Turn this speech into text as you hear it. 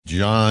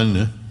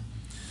John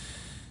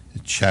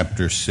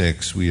chapter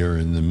 6. We are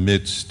in the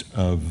midst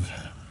of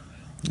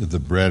the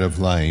Bread of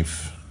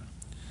Life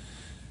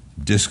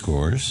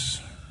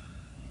discourse.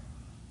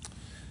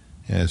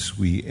 As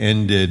we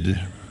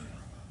ended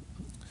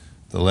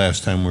the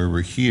last time we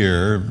were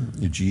here,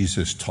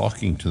 Jesus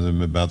talking to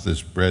them about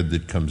this bread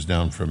that comes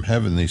down from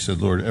heaven. They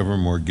said, "Lord,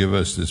 evermore give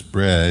us this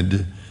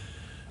bread."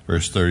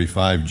 Verse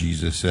 35,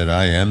 Jesus said,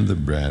 "I am the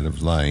bread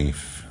of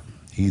life.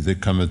 He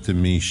that cometh to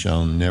me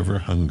shall never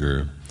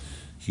hunger.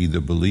 He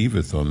that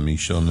believeth on me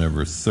shall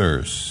never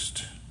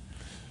thirst.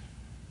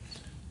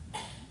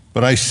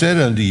 But I said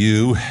unto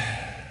you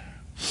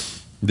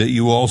that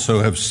you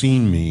also have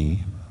seen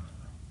me,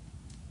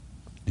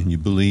 and you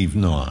believe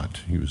not."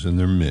 He was in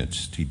their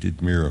midst. He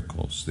did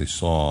miracles. They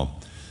saw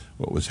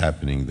what was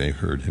happening. They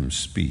heard him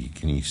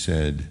speak. And he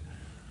said,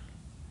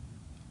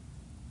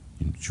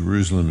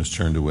 Jerusalem is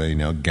turned away.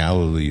 Now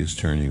Galilee is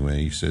turning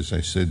away. He says,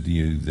 "I said to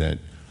you that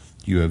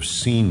you have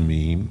seen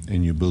me,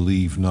 and you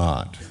believe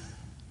not."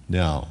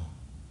 Now,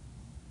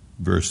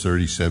 verse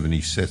 37,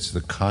 he sets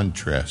the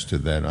contrast to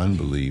that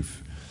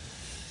unbelief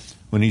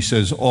when he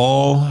says,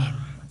 "All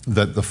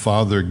that the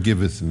Father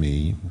giveth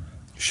me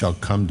shall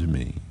come to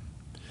me,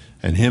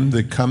 and him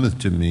that cometh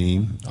to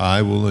me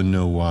I will in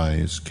no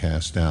wise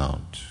cast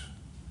out.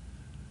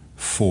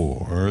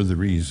 For the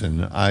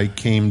reason I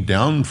came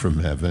down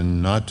from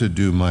heaven not to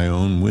do my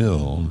own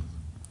will,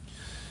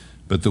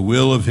 but the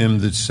will of him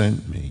that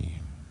sent me.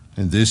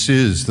 And this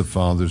is the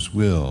Father's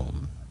will,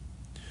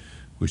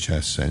 which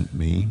hath sent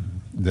me,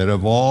 that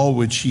of all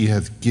which he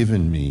hath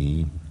given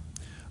me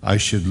I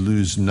should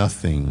lose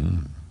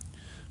nothing,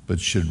 but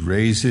should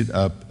raise it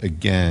up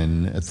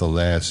again at the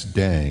last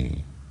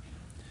day.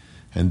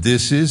 And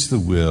this is the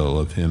will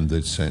of him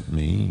that sent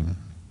me,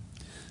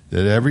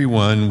 that every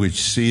one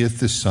which seeth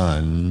the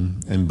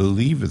Son and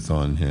believeth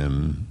on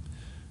him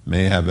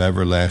may have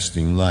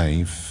everlasting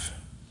life,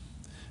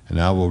 and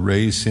I will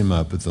raise him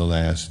up at the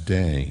last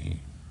day."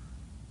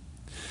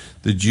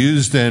 The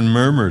Jews then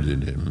murmured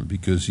at him,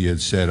 because he had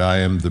said, "I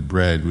am the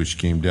bread which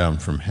came down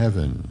from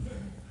heaven."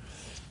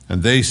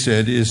 And they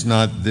said, "Is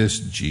not this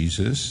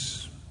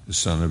Jesus, the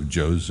son of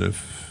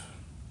Joseph,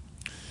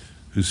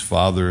 whose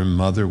father and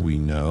mother we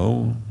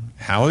know?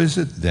 How is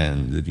it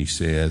then that he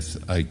saith,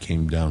 I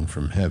came down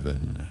from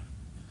heaven?"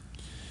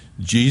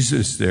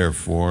 Jesus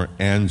therefore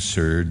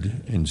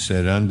answered and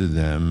said unto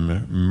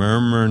them,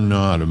 "Murmur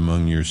not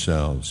among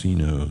yourselves." He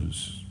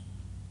knows.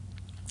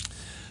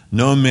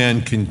 "No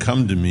man can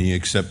come to me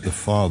except the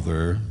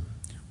Father,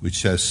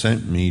 which has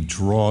sent me,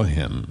 draw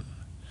him,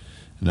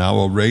 and I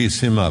will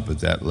raise him up at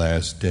that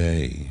last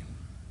day.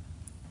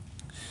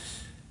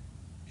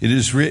 It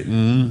is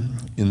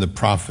written in the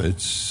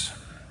prophets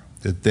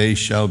that they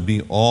shall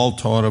be all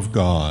taught of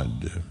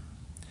God.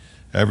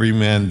 Every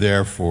man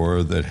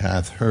therefore that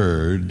hath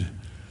heard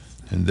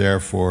and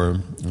hath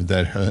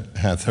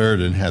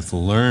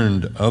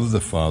learned of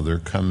the Father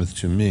cometh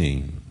to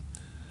me.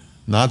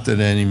 Not that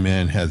any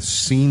man hath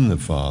seen the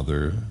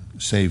Father,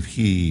 save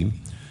he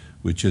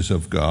which is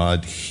of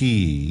God,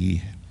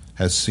 he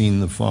has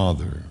seen the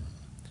Father.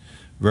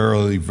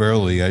 Verily,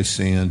 verily, I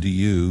say unto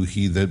you,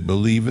 he that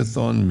believeth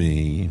on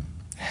me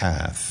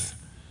hath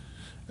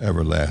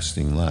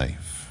everlasting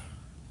life.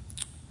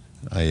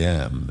 I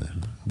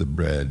am the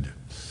bread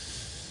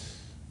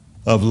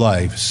of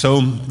life."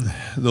 So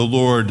the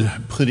Lord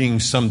putting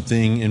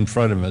something in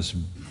front of us,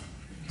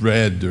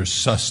 bread or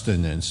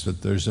sustenance,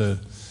 that there's a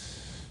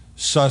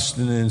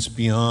sustenance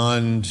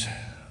beyond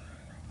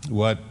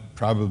what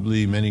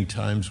probably many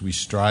times we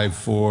strive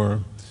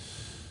for.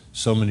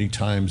 So many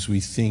times we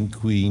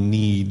think we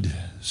need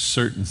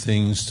certain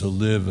things to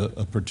live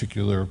a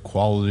particular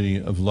quality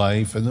of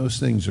life, and those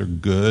things are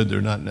good.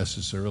 They're not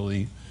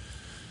necessarily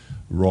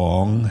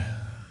wrong.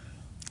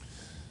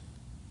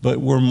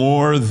 But we're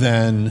more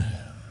than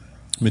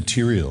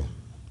material.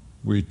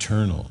 We're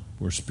eternal.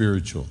 We're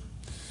spiritual.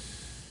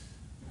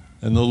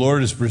 And the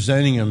Lord is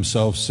presenting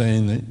himself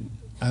saying that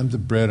I'm the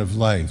bread of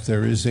life.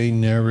 There is a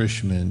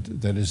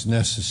nourishment that is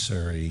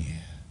necessary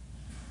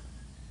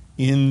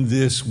in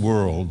this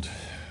world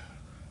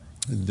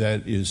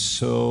that is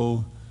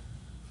so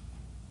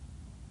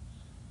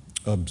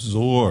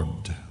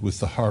absorbed with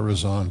the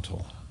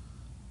horizontal,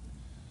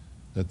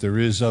 that there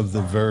is of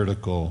the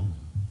vertical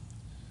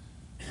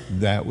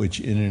that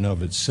which in and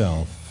of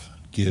itself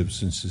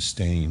gives and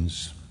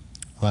sustains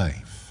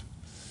life.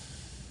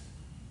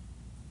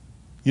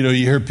 You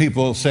hear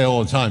people say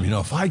all the time,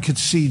 if I could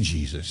see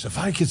Jesus, if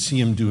I could see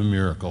him do a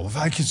miracle, if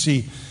I could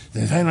see,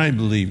 then I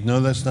believe. No,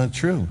 that's not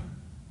true.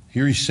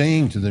 Here he's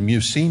saying to them,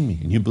 you've seen me,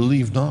 and you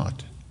believe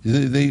not.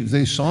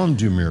 They saw him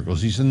do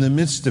miracles. He's in the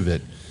midst of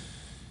it,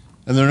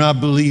 and they're not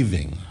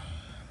believing.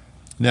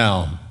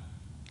 Now,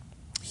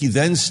 he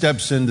then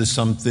steps into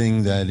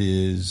something that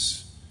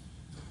is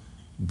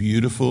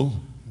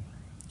beautiful.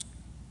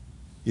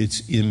 It's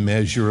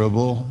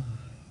immeasurable.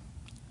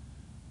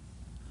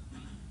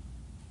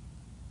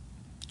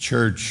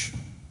 Church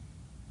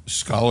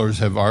scholars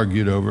have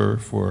argued over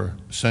for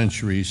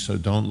centuries, so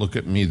don't look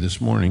at me this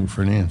morning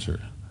for an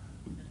answer.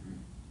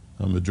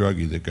 I'm a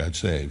druggie that got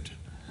saved.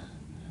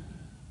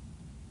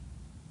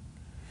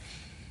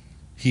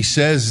 He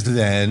says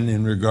then,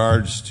 in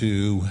regards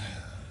to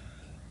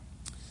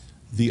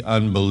the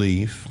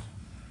unbelief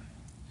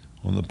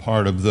on the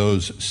part of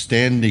those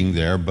standing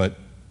there, but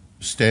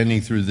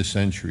standing through the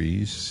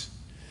centuries,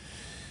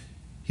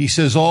 he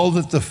says, all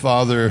that the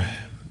Father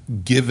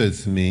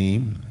giveth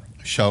me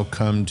shall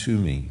come to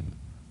me,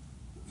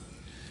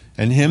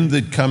 and him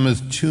that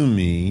cometh to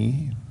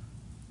me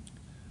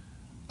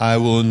I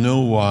will in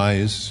no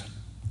wise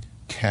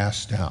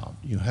cast out.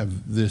 You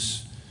have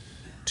this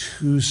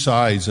two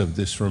sides of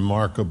this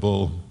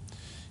remarkable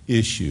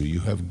issue.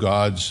 You have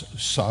God's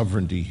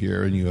sovereignty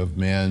here, and you have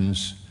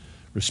man's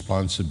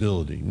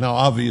responsibility. Now,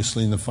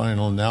 obviously, in the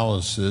final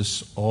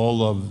analysis,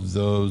 all of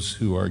those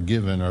who are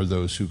given are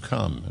those who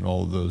come, and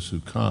all of those who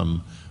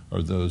come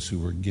are those who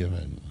were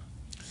given.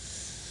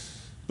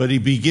 But he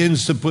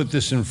begins to put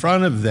this in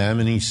front of them,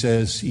 and he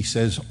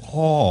says,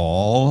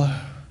 all,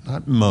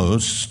 not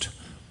most,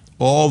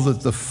 all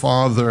that the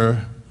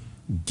Father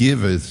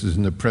giveth, is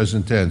in the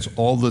present tense,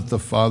 all that the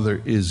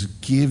Father is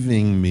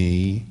giving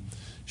me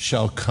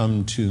shall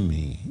come to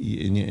me.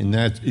 And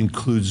that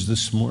includes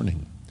this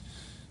morning.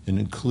 It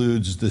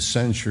includes the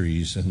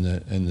centuries and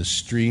the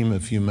stream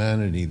of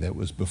humanity that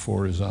was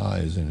before his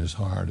eyes and his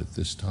heart at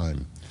this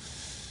time.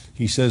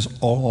 He says,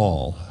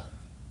 all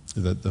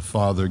that the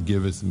Father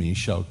giveth me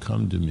shall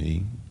come to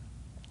me.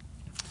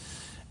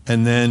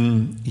 And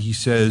then he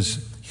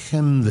says,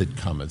 him that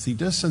cometh. He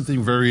does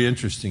something very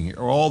interesting here.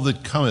 All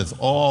that cometh,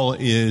 all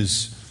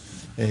is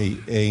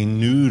a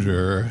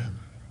neuter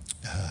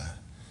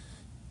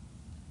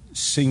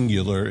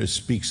singular. It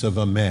speaks of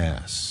a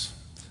mass,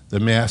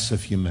 the mass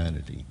of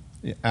humanity.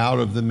 Out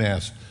of the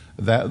mass,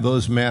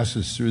 those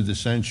masses through the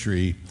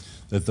century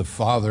that the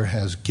Father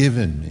has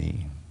given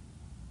me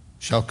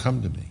shall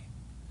come to me.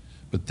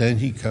 But then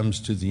he comes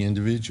to the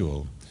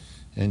individual,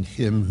 and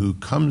him who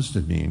comes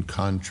to me, in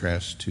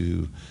contrast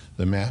to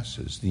the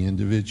masses, the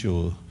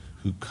individual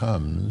who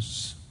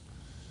comes,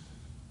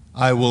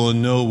 I will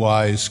in no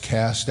wise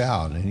cast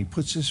out. And he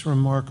puts this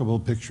remarkable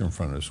picture in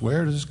front of us.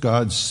 Where does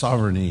God's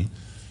sovereignty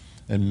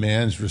and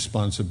man's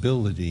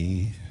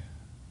responsibility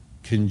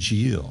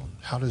congeal?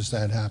 How does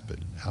that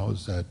happen? How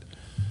is that,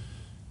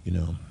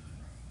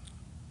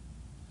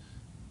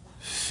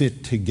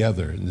 fit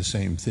together in the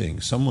same thing?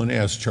 Someone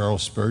asked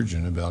Charles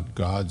Spurgeon about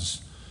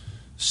God's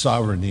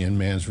sovereignty and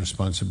man's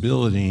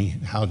responsibility.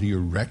 How do you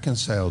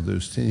reconcile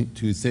those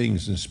two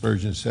things? And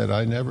Spurgeon said,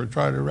 I never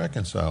try to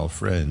reconcile,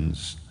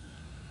 friends.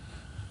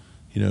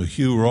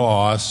 Hugh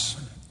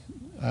Ross,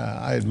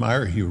 I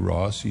admire Hugh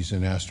Ross. He's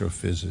an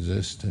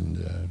astrophysicist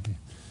and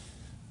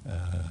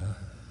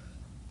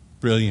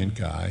brilliant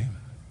guy.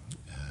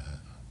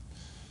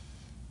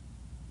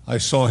 I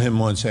saw him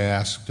once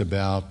asked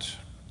about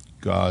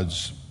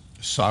God's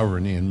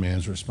sovereignty and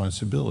man's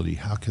responsibility.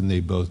 How can they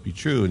both be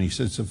true? And he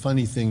said, it's a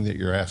funny thing that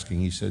you're asking.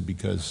 He said,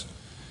 because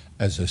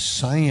as a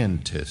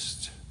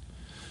scientist,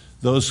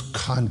 those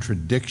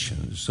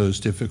contradictions, those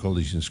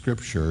difficulties in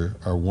Scripture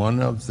are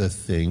one of the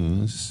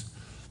things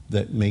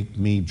that make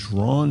me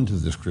drawn to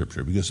the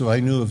Scripture. Because if I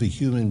knew if a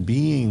human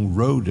being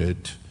wrote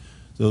it,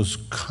 those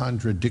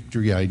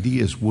contradictory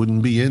ideas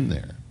wouldn't be in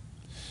there.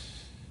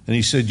 And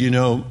he said,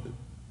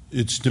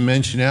 it's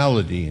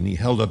dimensionality. And he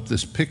held up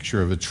this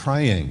picture of a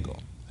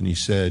triangle. And he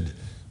said,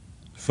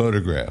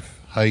 photograph,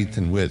 height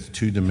and width,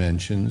 2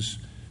 dimensions,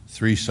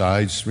 3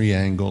 sides, 3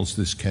 angles.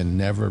 This can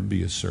never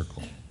be a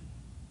circle.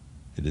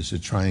 It is a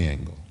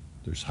triangle.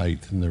 There's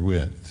height and there's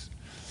width.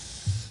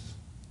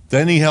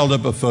 Then he held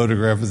up a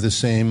photograph of the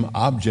same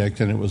object,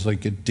 and it was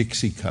like a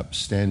Dixie cup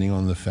standing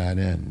on the fat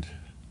end.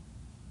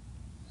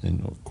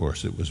 And, of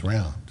course, it was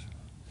round.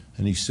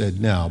 And he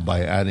said, now,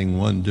 by adding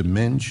 1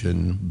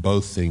 dimension,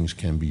 both things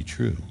can be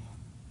true.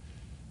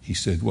 He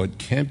said, what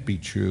can't be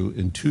true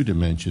in 2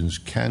 dimensions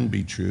can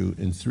be true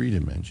in 3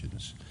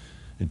 dimensions.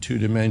 In 2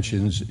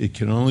 dimensions, it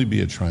can only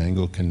be a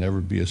triangle, can never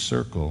be a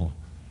circle.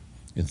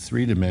 In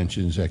 3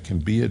 dimensions, that can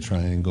be a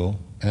triangle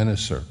and a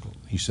circle.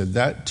 He said,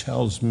 that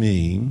tells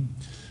me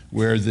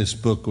where this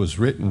book was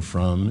written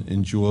from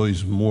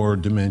enjoys more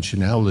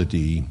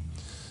dimensionality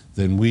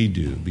than we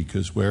do,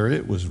 because where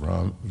it was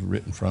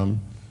written from,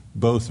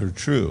 both are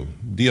true.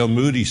 D.L.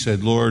 Moody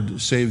said,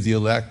 Lord, save the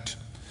elect,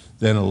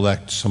 then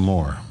elect some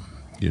more.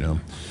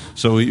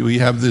 So we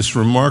have this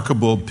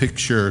remarkable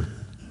picture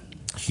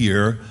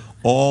here,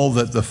 all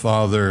that the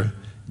Father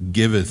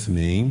giveth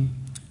me.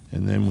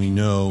 And then we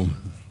know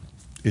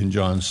in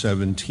John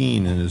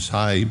 17, in his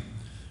high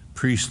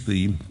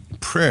priestly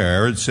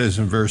prayer, it says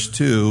in verse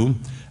 2,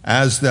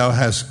 as thou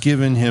hast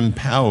given him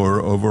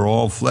power over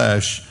all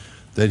flesh,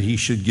 that he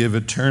should give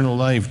eternal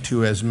life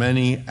to as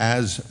many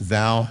as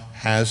thou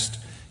hast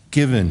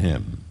given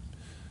him.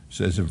 It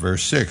says in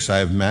verse 6, I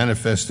have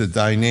manifested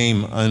thy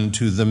name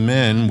unto the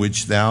men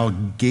which thou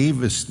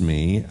gavest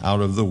me out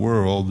of the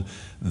world.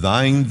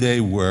 Thine they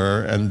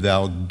were, and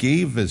thou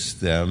gavest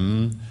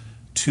them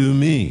to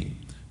me.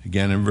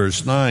 Again in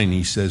verse 9,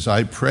 he says,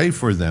 I pray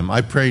for them.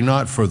 I pray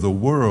not for the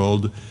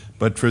world,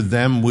 but for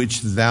them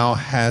which thou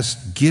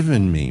hast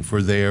given me,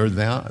 for they are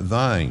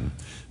thine.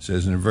 It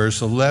says in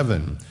verse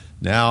 11,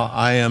 now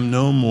I am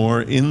no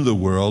more in the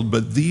world,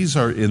 but these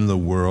are in the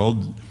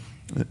world,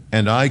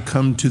 and I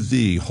come to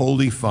thee.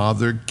 Holy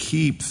Father,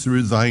 keep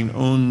through thine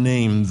own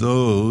name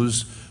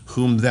those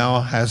whom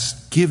thou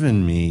hast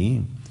given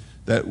me,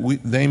 that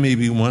they may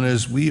be one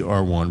as we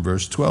are one.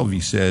 Verse 12, he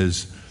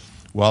says,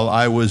 while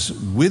I was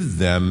with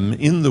them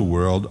in the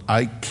world,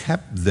 I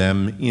kept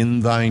them in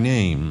thy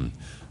name.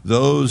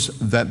 Those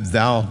that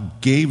thou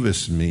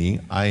gavest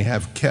me I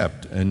have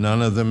kept, and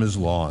none of them is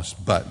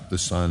lost, but the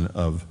son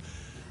of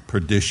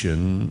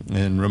perdition.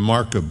 And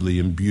remarkably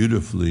and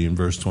beautifully in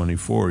verse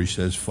 24, he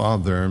says,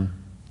 Father,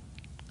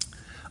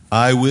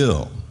 I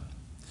will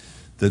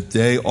that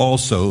they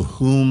also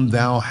whom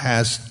thou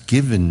hast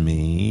given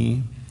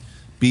me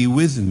be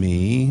with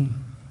me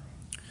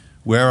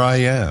where I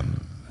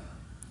am,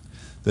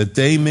 that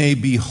they may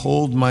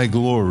behold my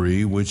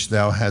glory which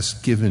thou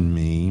hast given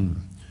me,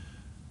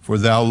 for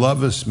thou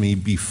lovest me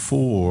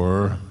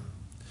before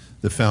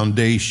the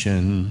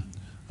foundation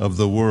of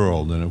the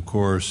world. And of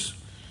course,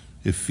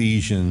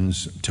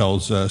 Ephesians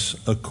tells us,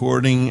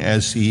 according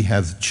as he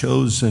hath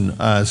chosen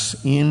us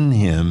in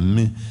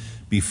him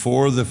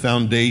before the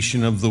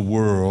foundation of the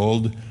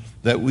world,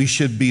 that we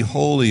should be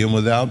holy and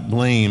without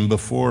blame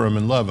before him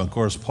in love. Of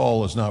course,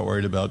 Paul is not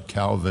worried about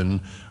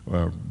Calvin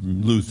or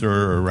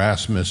Luther or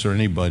Erasmus or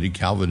anybody,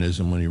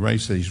 Calvinism, when he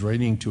writes that. He's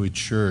writing to a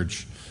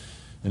church,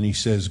 and he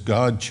says,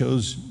 God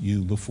chose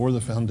you before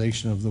the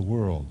foundation of the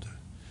world.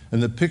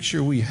 And the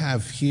picture we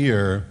have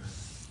here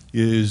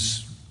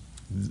is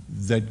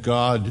that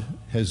God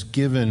has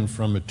given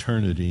from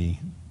eternity,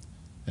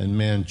 and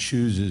man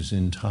chooses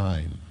in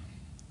time.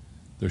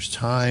 There's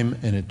time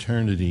and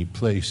eternity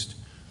placed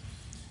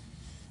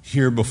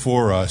here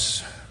before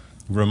us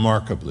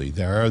remarkably.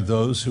 There are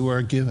those who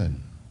are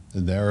given,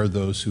 and there are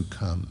those who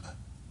come.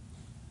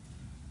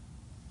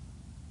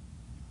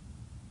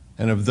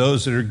 And of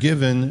those that are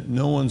given,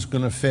 no one's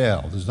going to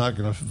fail.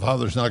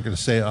 Father's not going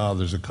to say, oh,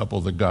 there's a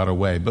couple that got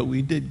away, but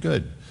we did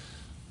good.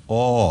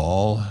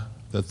 All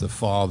that the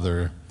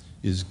Father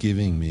is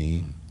giving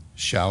me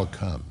shall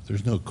come.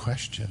 There's no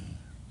question.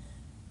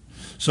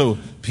 So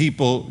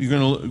people, you're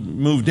going to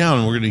move down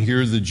and we're going to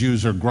hear the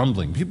Jews are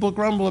grumbling. People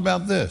grumble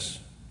about this.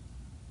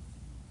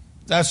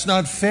 That's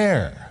not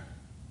fair.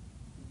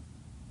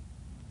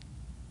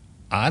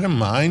 I don't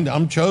mind.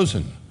 I'm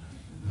chosen.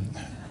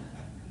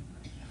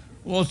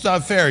 Well, it's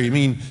not fair. You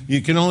mean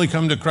you can only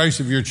come to Christ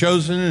if you're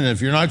chosen, and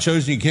if you're not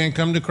chosen, you can't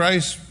come to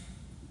Christ?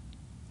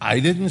 I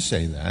didn't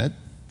say that.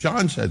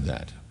 John said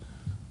that.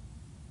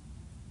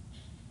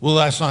 Well,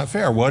 that's not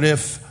fair. What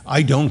if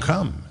I don't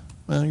come?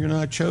 Well, you're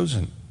not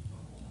chosen.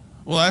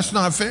 Well, that's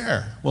not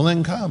fair. Well,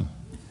 then come.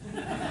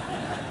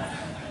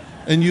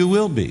 And you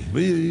will be.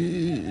 But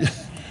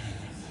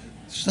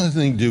it's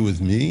nothing to do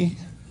with me.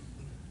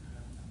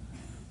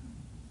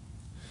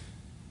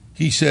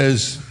 He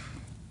says,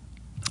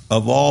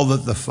 of all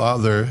that the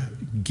Father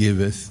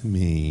giveth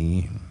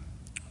me,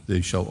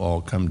 they shall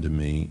all come to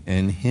me,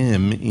 and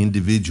him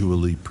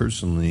individually,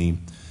 personally,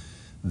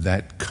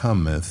 that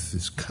cometh,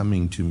 is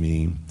coming to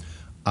me,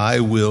 I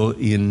will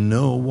in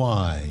no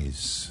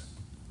wise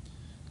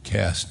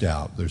cast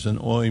out. There's an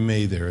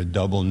oime there, a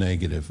double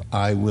negative.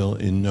 I will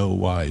in no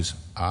wise.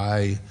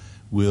 I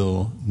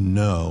will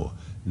no,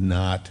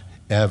 not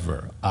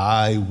ever.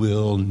 I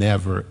will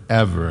never,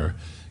 ever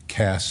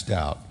cast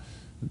out.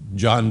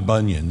 John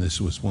Bunyan, this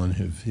was one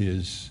of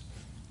his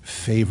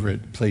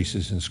favorite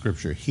places in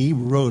Scripture. He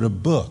wrote a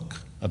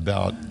book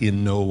about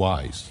in no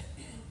wise.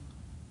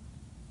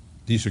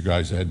 These are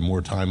guys that had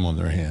more time on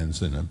their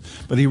hands than him.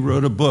 But he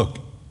wrote a book,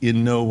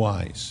 In No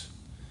Wise.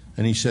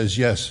 And he says,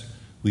 yes,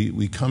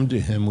 we come to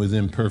him with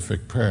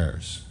imperfect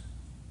prayers,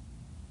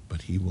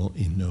 but he will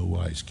in no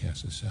wise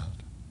cast us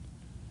out.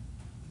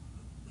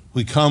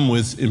 We come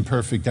with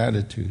imperfect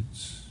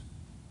attitudes,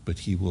 but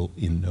he will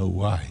in no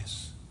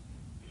wise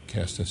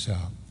cast us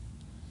out.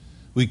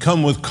 We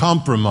come with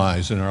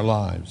compromise in our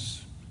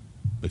lives,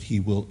 but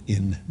he will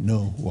in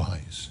no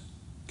wise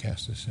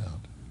cast us out.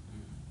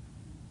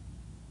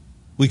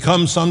 We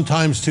come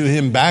sometimes to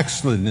him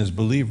backslidden as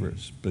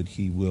believers, but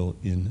he will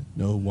in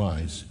no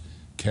wise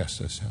cast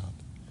us out.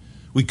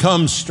 We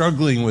come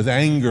struggling with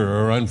anger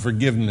or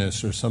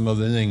unforgiveness or some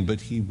other thing,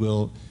 but he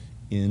will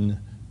in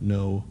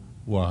no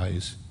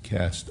wise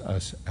cast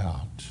us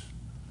out.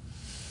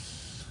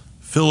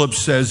 Philip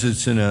says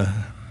it's in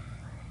a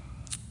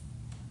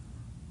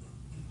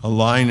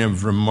line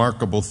of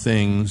remarkable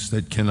things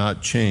that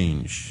cannot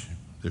change.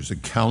 There's a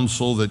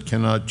counsel that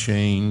cannot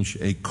change,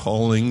 a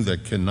calling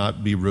that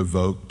cannot be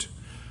revoked,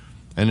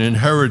 an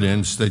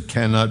inheritance that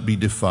cannot be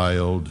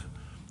defiled,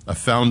 a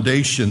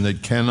foundation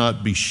that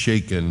cannot be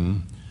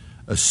shaken,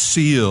 a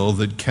seal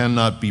that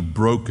cannot be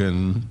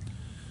broken,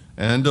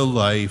 and a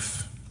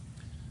life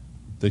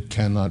that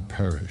cannot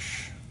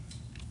perish.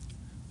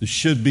 This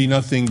should be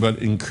nothing but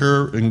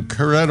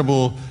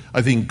incredible,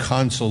 I think,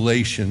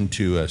 consolation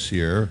to us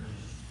here.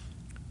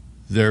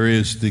 There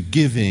is the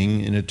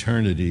giving in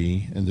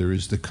eternity, and there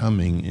is the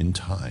coming in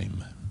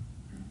time.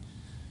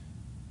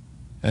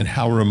 And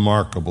how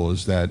remarkable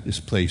is that is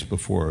placed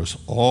before us.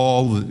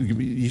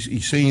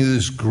 He's seeing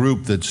this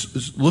group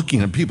that's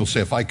looking at people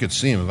say, if I could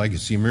see him, if I could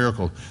see a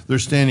miracle. They're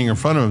standing in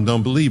front of him,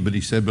 don't believe. But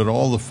he said, but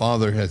all the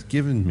Father hath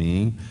given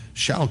me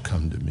shall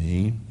come to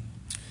me.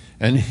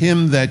 And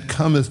him that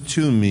cometh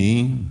to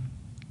me,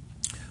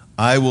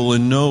 I will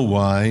in no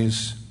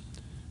wise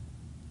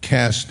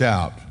cast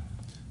out.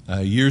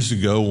 Years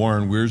ago,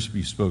 Warren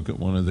Wiersbe spoke at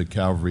one of the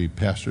Calvary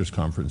pastors'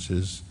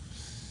 conferences.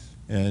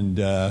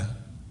 And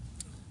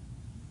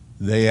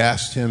they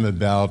asked him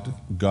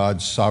about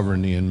God's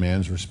sovereignty and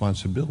man's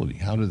responsibility.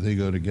 How do they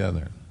go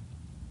together?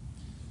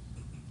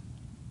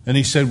 And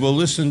he said, well,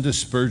 listen to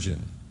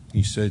Spurgeon.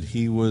 He said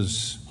he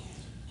was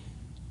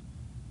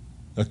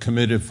a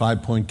committed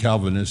 5-point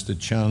Calvinist that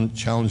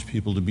challenged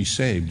people to be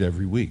saved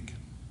every week.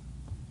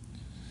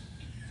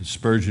 And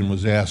Spurgeon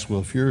was asked, well,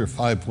 if you're a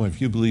 5-point,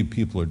 if you believe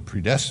people are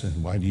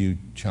predestined, why do you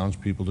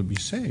challenge people to be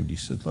saved? He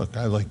said, look,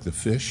 I like the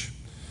fish.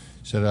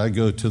 He said, I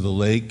go to the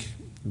lake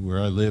where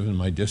I live in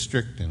my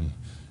district and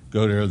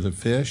go to the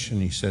fish.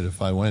 And he said,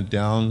 if I went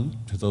down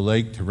to the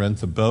lake to rent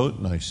the boat,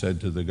 and I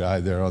said to the guy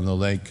there on the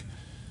lake,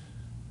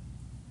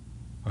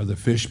 are the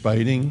fish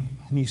biting?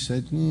 And he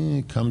said,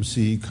 come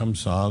see, come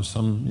saw,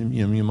 some,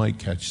 you might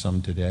catch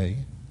some today.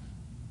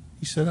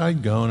 He said,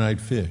 I'd go and I'd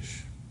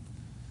fish.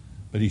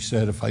 But he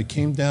said, if I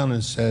came down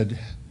and said,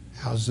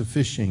 how's the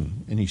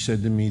fishing? And he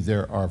said to me,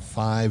 there are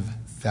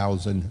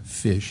 5,000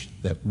 fish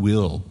that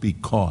will be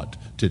caught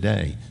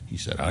today. He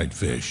said, I'd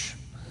fish.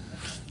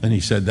 And he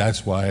said,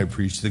 that's why I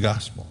preach the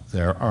gospel.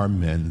 There are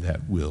men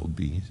that will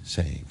be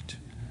saved.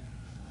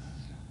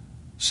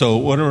 So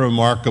what a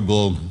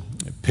remarkable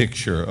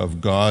picture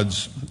of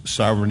God's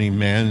sovereignty,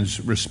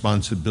 man's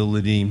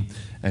responsibility,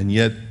 and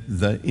yet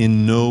the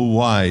in no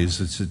wise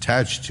that's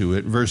attached to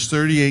it. Verse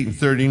 38 and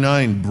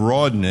 39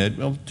 broaden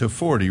it to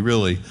 40,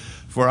 really.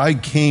 For I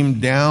came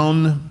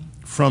down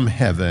from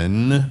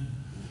heaven,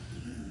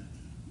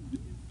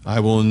 I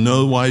will in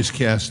no wise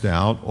cast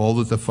out all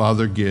that the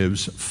Father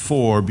gives,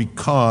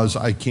 because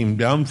I came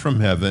down from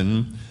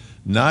heaven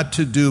not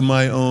to do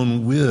my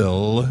own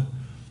will,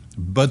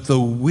 but the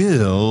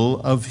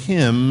will of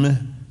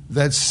him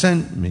that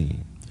sent me.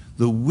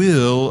 The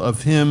will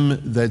of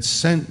him that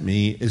sent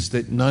me is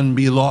that none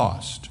be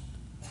lost.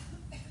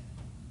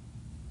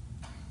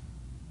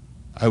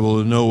 I will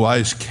in no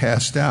wise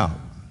cast out.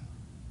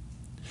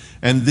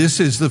 And this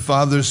is the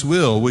Father's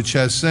will which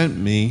has sent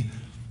me,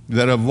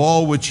 that of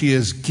all which he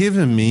has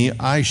given me,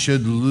 I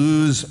should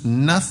lose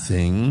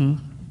nothing,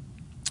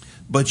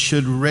 but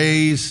should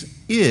raise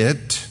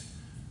it,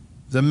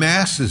 the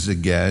masses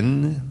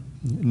again,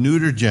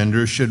 neuter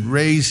gender, should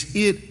raise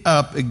it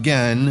up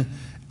again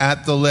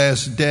at the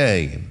last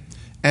day.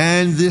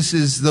 And this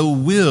is the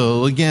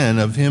will, again,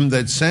 of him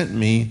that sent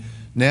me.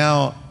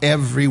 Now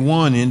every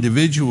one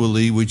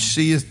individually which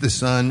seeth the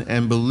Son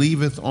and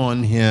believeth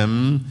on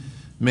him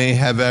may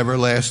have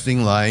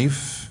everlasting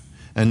life.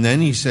 And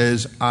then he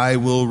says, I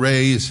will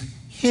raise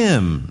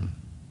him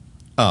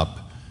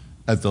up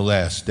at the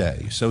last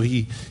day. So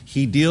he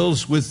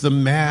deals with the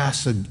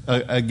mass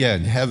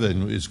again.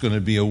 Heaven is going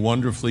to be a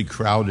wonderfully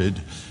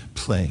crowded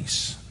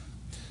place.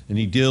 And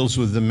he deals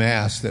with the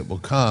mass that will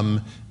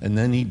come, and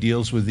then he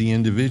deals with the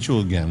individual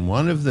again.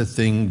 One of the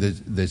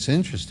things that's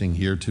interesting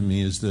here to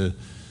me is the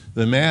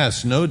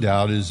mass, no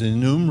doubt, is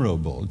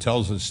innumerable. It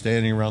tells us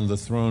standing around the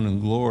throne in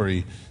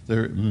glory,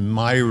 there are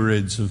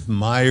myriads of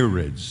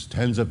myriads,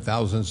 tens of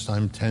thousands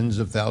times tens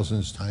of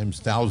thousands times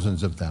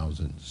thousands of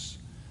thousands.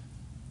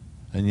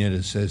 And yet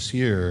it says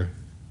here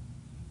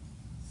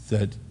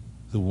that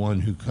the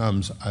one who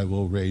comes, I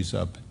will raise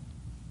up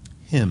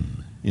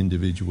him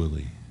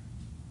individually,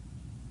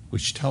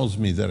 which tells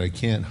me that I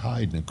can't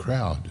hide in a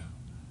crowd.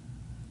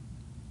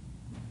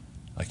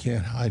 I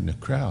can't hide in a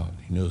crowd.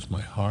 He knows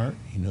my heart.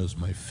 He knows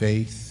my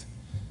faith.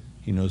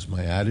 He knows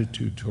my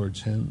attitude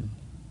towards him.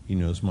 He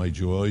knows my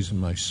joys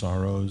and my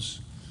sorrows.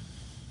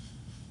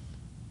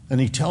 And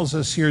he tells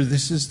us here,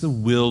 this is the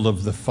will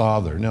of the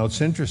Father. Now,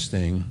 it's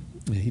interesting.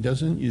 He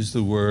doesn't use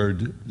the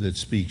word that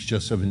speaks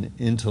just of an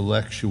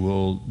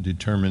intellectual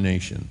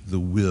determination, the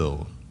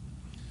will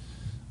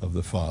of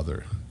the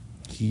Father.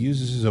 He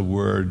uses a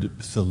word,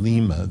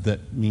 thelema,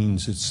 that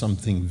means it's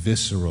something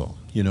visceral.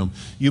 You know,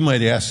 you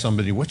might ask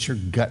somebody, what's your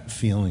gut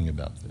feeling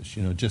about this?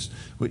 You know, just,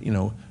 you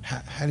know,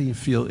 how do you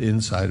feel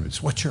inside of it?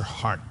 So what's your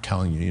heart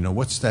telling you? You know,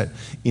 what's that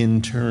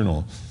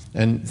internal?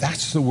 And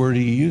that's the word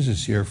he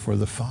uses here for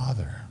the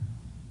Father.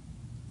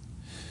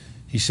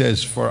 He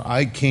says, for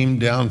I came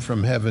down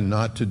from heaven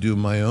not to do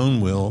my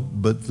own will,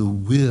 but the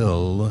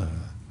will,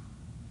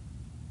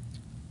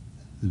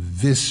 the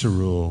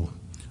visceral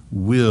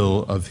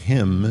will of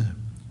him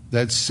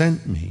that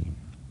sent me.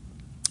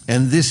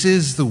 And this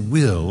is the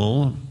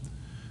will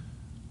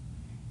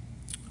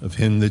of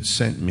him that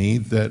sent me,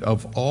 that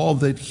of all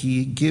that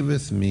he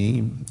giveth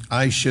me,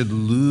 I should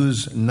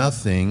lose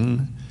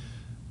nothing,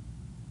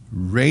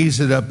 raise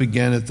it up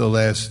again at the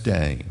last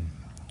day.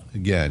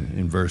 Again,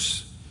 in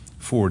verse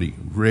 40,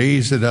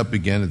 raise it up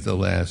again at the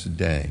last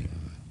day.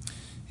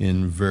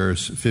 in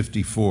verse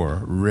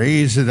 54.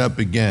 Raise it up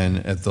again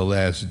at the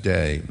last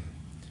day.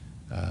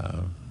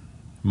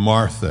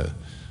 Martha,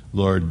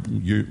 Lord,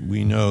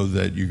 we know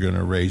that you're going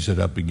to raise it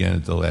up again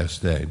at the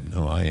last day.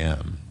 No, I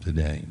am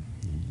today.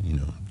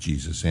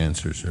 Jesus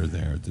answers her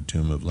there at the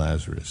tomb of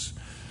Lazarus.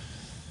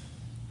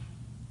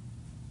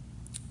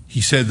 He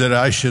said that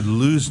I should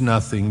lose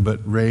nothing but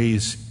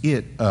raise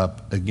it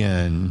up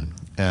again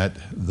at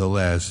the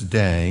last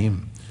day.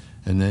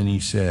 And then he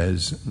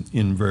says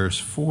in verse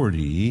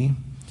 40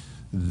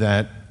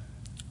 that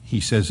he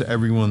says,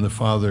 everyone the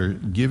Father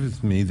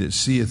giveth me that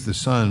seeth the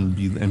Son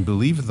and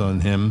believeth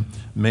on him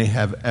may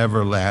have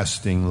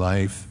everlasting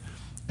life,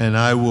 and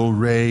I will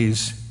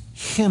raise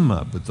him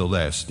up at the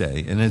last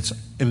day. And it's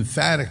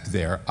emphatic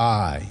there,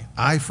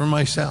 I for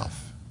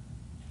myself.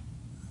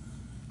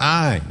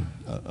 I,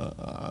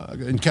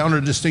 in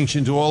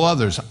counter-distinction to all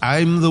others,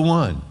 I'm the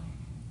one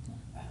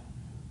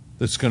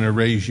that's going to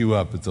raise you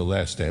up at the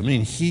last day. I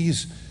mean,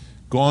 he's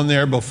gone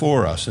there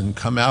before us and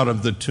come out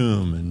of the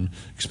tomb and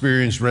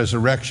experienced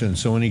resurrection.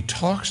 So when he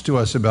talks to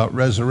us about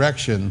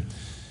resurrection,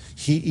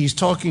 he's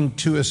talking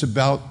to us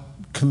about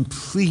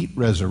complete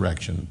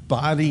resurrection,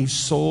 body,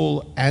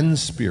 soul, and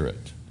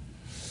spirit.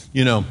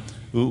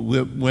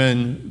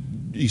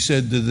 When he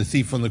said to the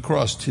thief on the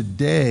cross,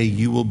 today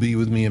you will be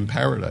with me in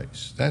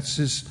paradise. That's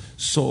his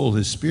soul,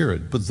 his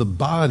spirit. But the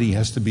body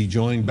has to be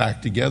joined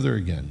back together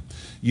again.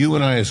 You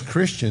and I as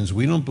Christians,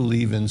 we don't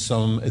believe in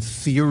some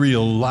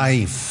ethereal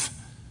life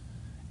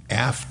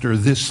after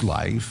this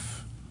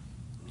life.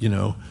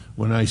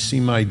 When I see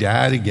my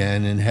dad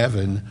again in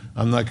heaven,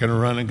 I'm not going to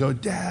run and go,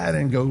 Dad,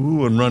 and go,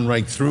 ooh, and run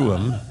right through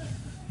him.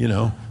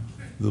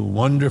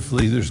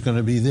 Wonderfully, there's going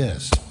to be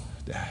this,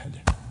 Dad.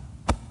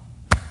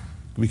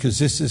 Because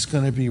this is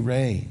going to be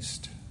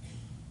raised.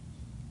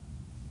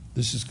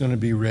 This is going to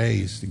be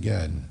raised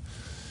again.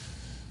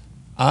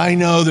 I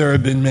know there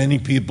have been many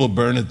people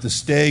burned at the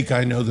stake.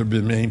 I know there have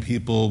been many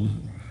people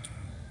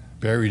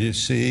buried at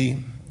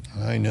sea.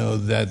 I know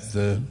that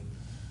the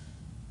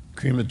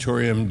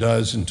crematorium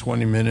does in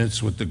 20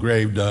 minutes what the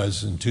grave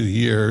does in 2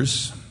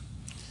 years.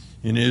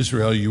 In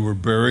Israel, you were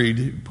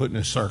buried, put in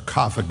a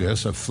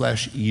sarcophagus, a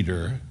flesh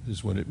eater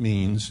is what it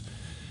means.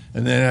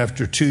 And then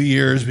after 2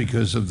 years,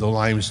 because of the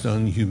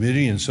limestone,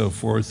 humidity, and so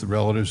forth, the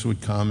relatives would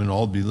come and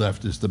all be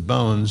left as the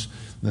bones.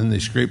 Then they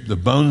scrape the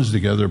bones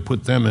together,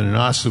 put them in an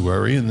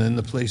ossuary, and then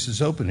the place is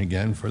open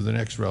again for the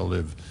next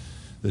relative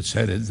that's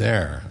headed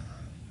there.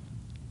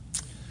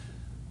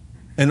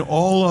 And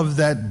all of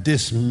that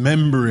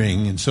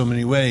dismembering in so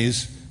many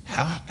ways,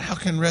 how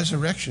can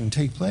resurrection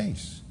take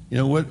place?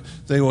 What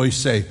they always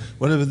say,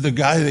 what if the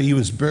guy that he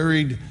was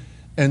buried,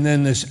 and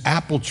then this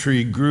apple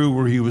tree grew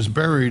where he was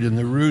buried, and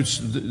the roots,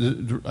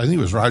 I think it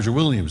was Roger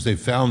Williams, they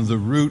found the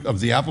root of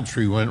the apple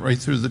tree went right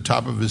through the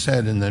top of his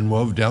head and then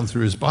wove down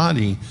through his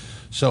body.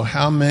 So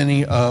how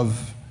many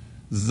of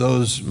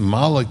those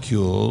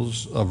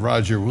molecules of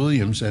Roger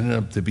Williams ended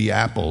up to be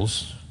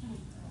apples?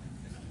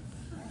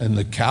 And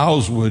the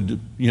cows would,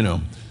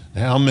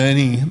 how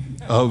many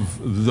of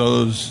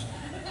those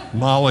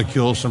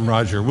molecules from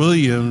Roger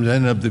Williams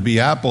ended up to be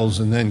apples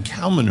and then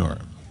cow manure?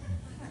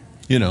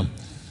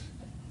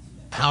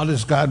 How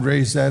does God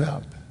raise that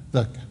up?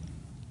 Look,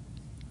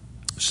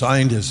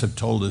 scientists have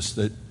told us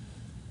that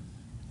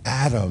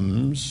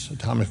atoms,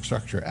 atomic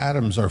structure,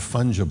 atoms are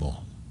fungible.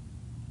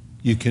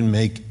 You can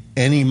make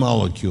any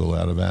molecule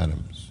out of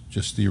atoms,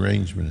 just the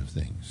arrangement of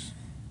things.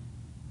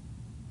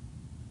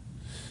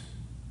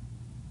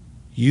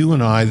 You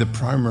and I, the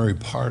primary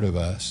part of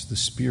us, the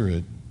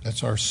spirit,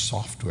 that's our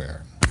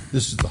software.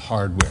 This is the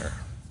hardware.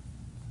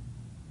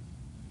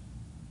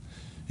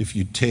 If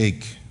you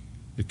take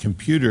the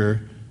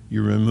computer,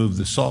 you remove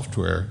the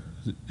software,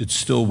 it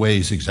still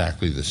weighs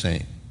exactly the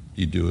same.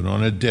 You do it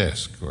on a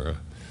disk or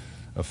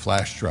a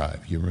flash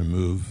drive. You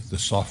remove the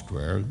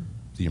software,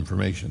 the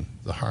information,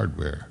 the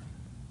hardware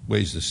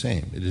weighs the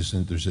same. It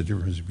isn't, there's a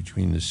difference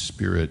between the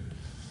spirit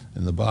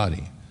and the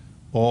body.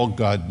 All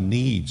God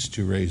needs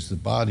to raise the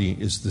body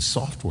is the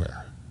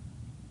software.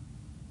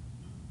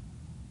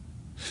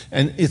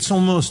 And it's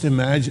almost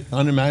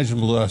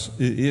unimaginable,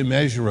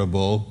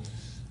 immeasurable.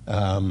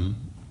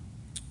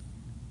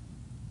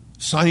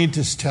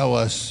 Scientists tell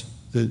us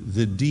that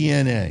the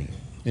DNA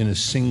in a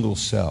single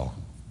cell,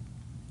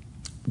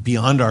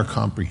 beyond our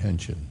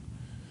comprehension.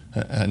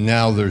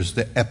 Now there's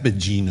the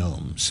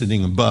epigenome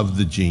sitting above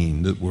the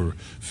gene that we're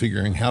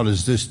figuring, how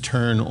does this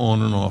turn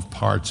on and off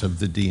parts of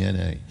the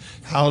DNA?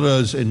 How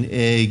does an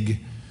egg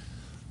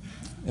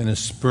and a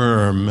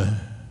sperm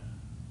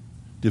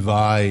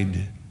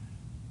divide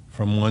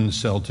from 1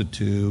 cell to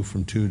 2,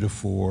 from 2 to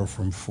 4,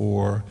 from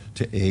 4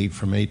 to 8,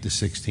 from 8 to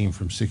 16,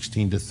 from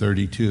 16 to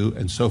 32,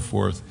 and so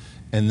forth.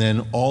 And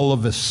then all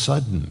of a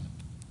sudden,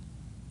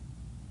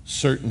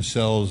 certain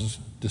cells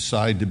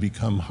decide to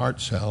become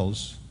heart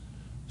cells,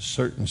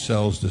 certain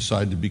cells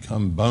decide to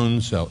become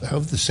bone cells. They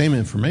have the same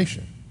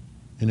information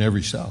in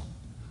every cell.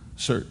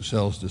 Certain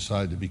cells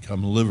decide to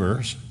become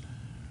livers.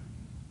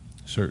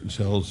 Certain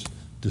cells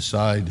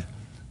decide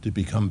to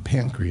become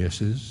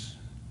pancreases.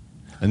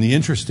 And the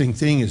interesting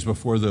thing is,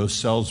 before those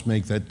cells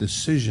make that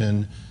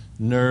decision,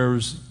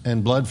 nerves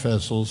and blood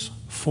vessels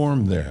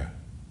form there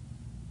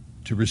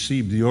to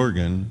receive the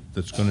organ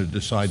that's going to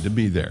decide to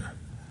be there.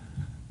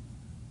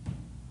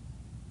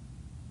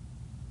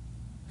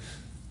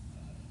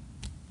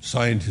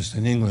 Scientist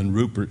in England,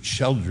 Rupert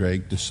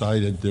Sheldrake,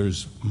 decided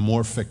there's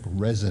morphic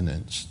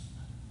resonance,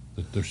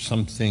 that there's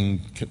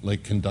something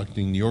like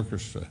conducting the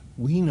orchestra.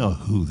 We know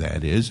who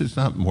that is. It's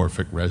not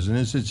morphic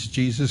resonance, it's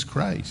Jesus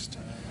Christ.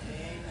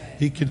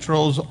 He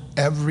controls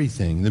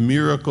everything. The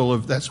miracle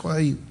of, that's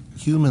why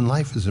human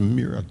life is a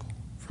miracle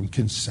from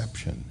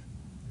conception.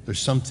 There's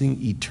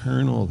something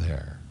eternal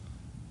there.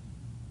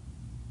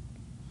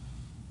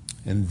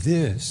 And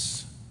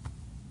this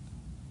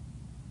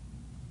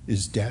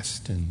is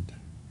destined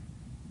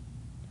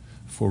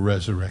for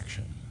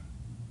resurrection.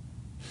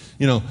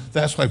 You know,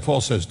 that's why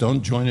Paul says,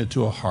 don't join it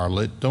to a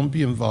harlot. Don't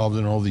be involved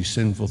in all these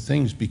sinful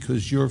things,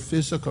 because your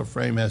physical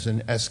frame has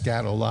an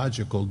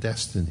eschatological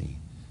destiny.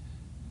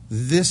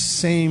 This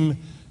same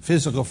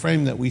physical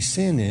frame that we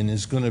sin in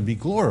is going to be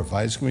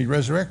glorified. It's going to be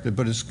resurrected,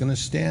 but it's going to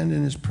stand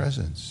in his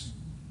presence.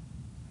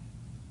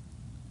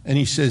 And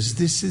he says,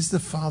 this is the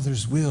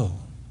Father's will,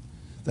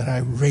 that I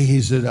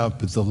raise it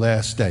up at the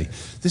last day.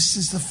 This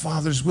is the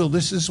Father's will.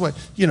 This is what,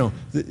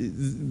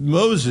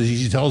 Moses,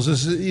 he tells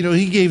us,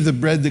 he gave the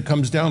bread that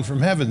comes down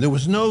from heaven. There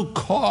was no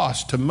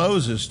cost to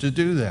Moses to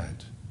do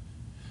that.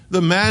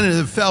 The manna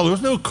that fell, there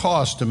was no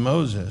cost to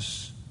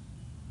Moses.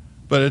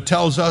 But it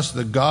tells us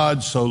that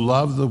God so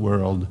loved the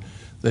world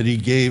that he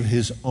gave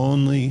his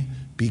only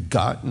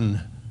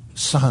begotten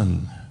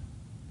Son,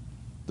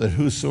 that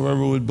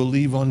whosoever would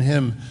believe on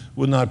him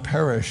would not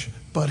perish,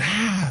 but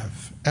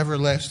have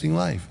everlasting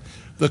life.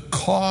 The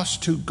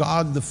cost to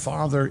God the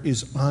Father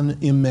is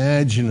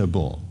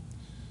unimaginable.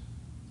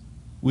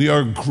 We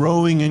are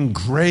growing in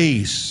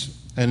grace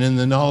and in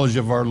the knowledge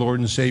of our Lord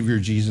and Savior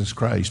Jesus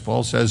Christ.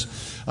 Paul says,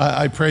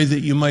 I pray that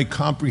you might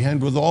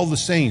comprehend with all the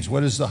saints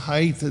what is the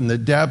height and the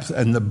depth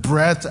and the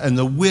breadth and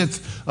the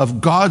width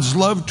of God's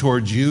love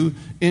towards you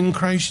in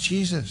Christ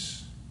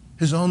Jesus,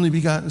 his only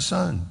begotten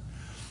Son.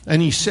 And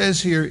he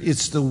says here,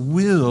 it's the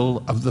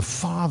will of the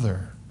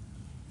Father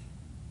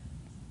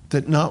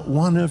that not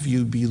one of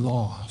you be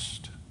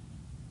lost,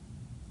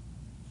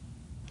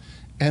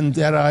 and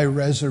that I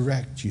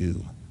resurrect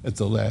you at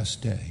the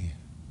last day.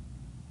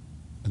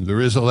 And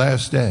there is a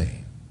last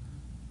day,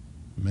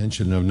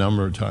 mentioned a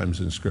number of times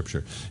in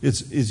Scripture.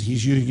 He's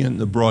using it in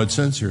the broad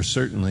sense here,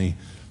 certainly,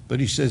 but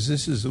he says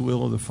this is the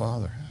will of the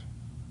Father.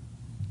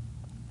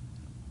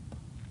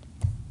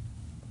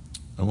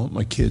 I want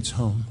my kids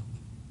home.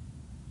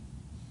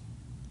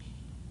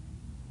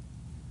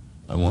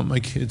 I want my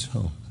kids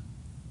home.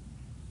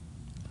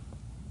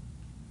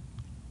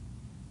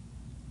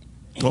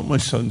 I want my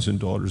sons and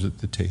daughters at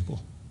the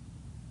table.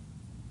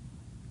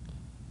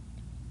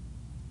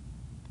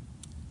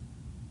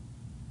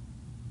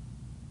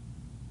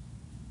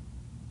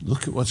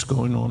 Look at what's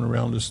going on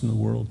around us in the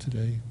world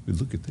today. We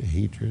look at the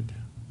hatred,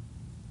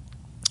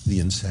 the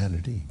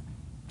insanity,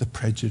 the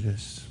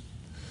prejudice,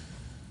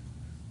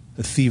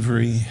 the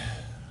thievery,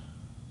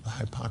 the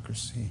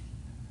hypocrisy.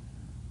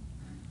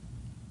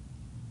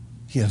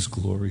 He has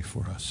glory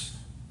for us.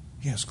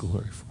 He has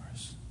glory for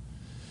us.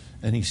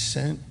 And he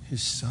sent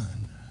his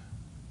Son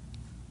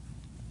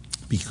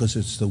because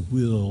it's the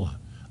will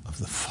of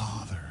the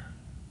Father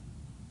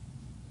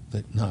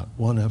that not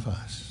one of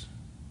us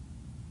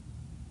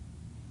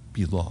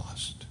be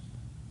lost,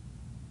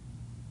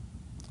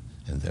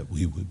 and that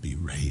we would be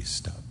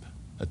raised up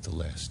at the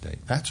last day.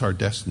 That's our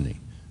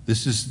destiny.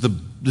 This is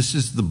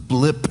the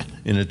blip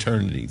in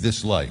eternity,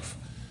 this life.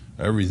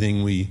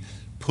 Everything we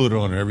put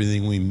on,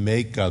 everything we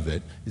make of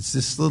it, it's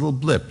this little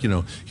blip.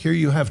 Here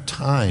you have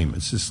time.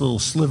 It's this little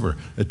sliver.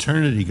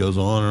 Eternity goes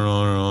on and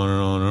on and on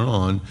and on and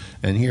on.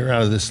 And here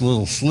out of this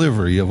little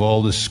sliver, you have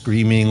all this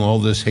screaming, all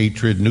this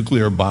hatred,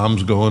 nuclear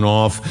bombs going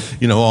off,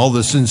 all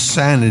this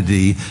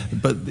insanity.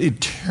 But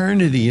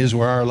eternity is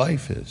where our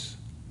life is.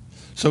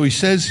 So he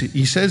says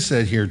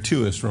that here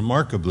to us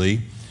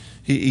remarkably.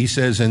 He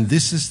says, and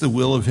this is the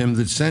will of him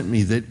that sent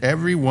me, that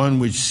everyone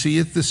which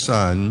seeth the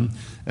Son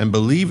and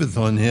believeth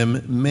on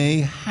him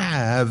may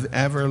have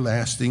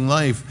everlasting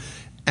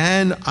life,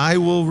 and I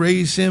will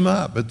raise him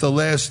up at the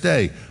last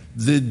day.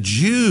 The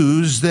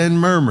Jews then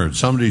murmured.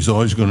 Somebody's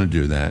always going to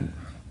do that.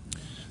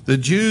 The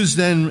Jews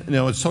then,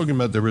 it's talking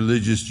about the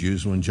religious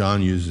Jews when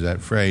John uses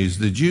that phrase.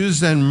 The Jews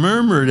then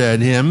murmured at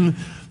him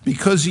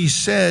because he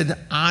said,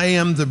 I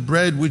am the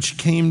bread which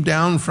came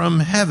down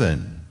from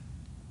heaven.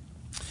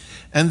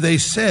 And they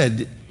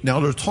said, now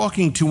they're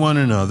talking to one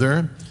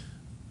another.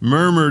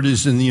 Murmured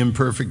is in the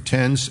imperfect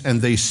tense,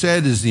 and they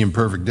said is the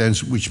imperfect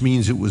tense, which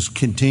means it was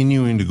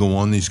continuing to go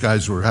on. These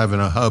guys were having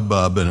a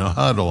hubbub and a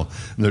huddle,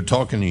 and they're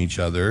talking to each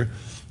other.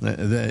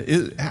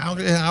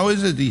 How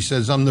is it, he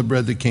says, I'm the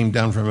bread that came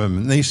down from heaven?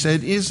 And they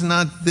said, is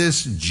not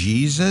this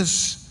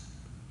Jesus,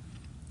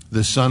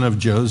 the son of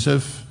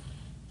Joseph?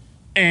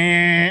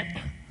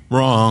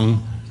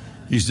 Wrong.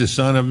 He's the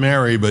son of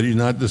Mary, but he's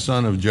not the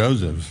son of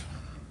Joseph.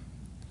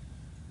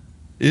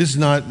 Is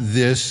not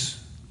this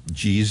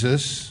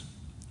Jesus,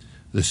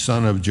 the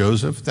son of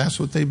Joseph. That's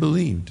what they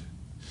believed.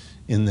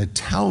 In the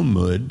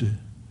Talmud,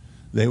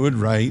 they would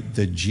write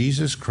that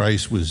Jesus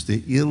Christ was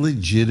the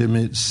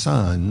illegitimate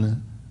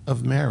son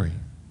of Mary,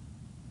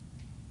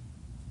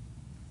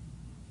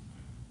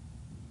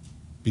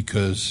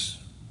 because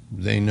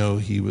they know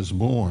he was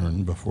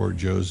born before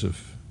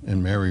Joseph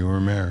and Mary were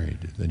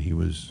married, that he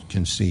was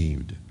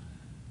conceived.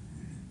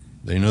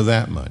 They know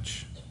that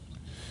much.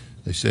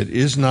 They said,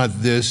 is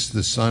not this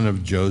the son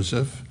of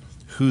Joseph,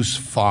 whose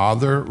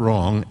father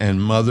wrong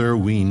and mother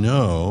we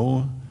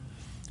know?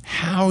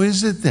 How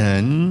is it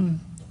then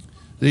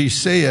that he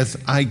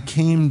saith, I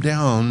came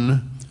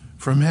down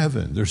from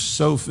heaven? They're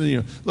so,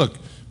 look,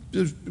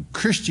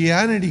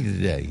 Christianity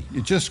today,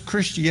 just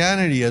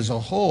Christianity as a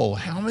whole,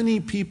 how many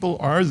people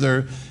are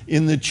there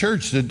in the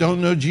church that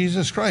don't know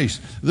Jesus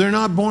Christ? They're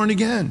not born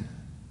again.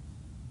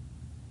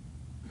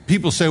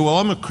 People say, well,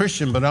 I'm a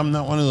Christian, but I'm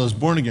not one of those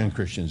born-again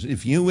Christians.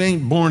 If you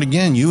ain't born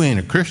again, you ain't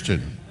a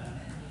Christian.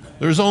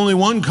 There's only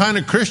one kind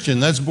of Christian,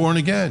 that's born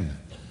again.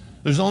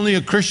 There's only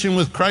a Christian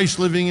with Christ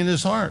living in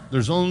his heart.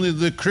 There's only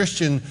the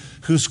Christian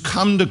who's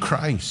come to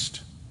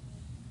Christ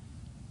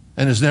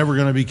and is never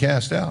going to be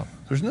cast out.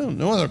 There's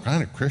no other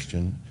kind of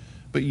Christian.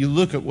 But you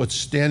look at what's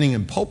standing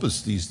in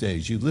pulpits these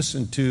days. You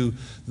listen to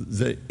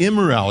the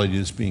immorality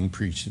that's being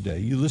preached today.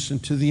 You listen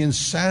to the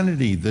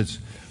insanity that's...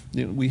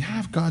 we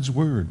have God's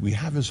Word. We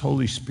have His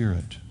Holy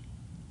Spirit.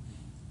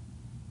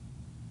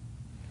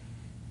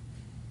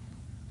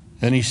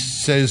 And he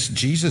says,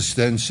 Jesus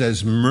then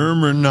says,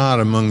 murmur not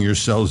among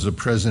yourselves the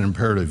present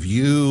imperative.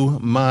 You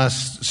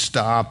must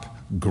stop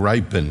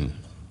griping.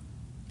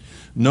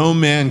 No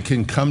man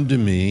can come to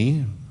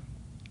me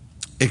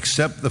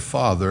except the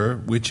Father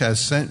which has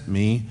sent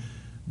me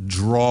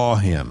draw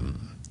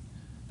him,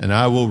 and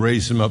I will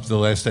raise him up the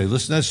last day.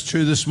 Listen, that's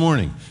true this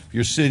morning. If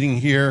you're sitting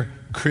here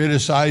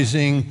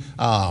criticizing,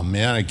 oh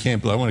man,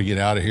 I want to get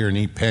out of here and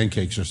eat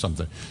pancakes or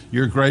something.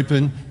 You're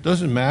griping,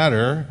 doesn't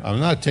matter. I'm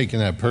not taking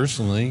that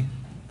personally,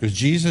 because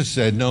Jesus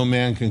said, no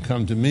man can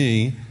come to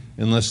me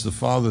unless the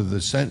Father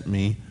that sent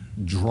me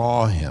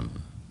draw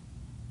him.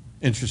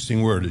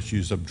 Interesting word. It's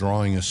used of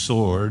drawing a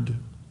sword.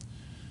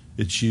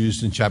 It's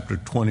used in chapter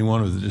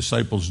 21 of the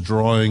disciples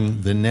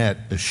drawing the net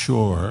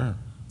ashore.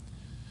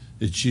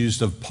 It's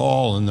used of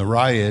Paul in the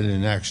riot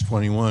in Acts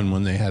 21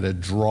 when they had to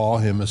draw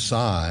him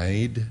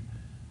aside.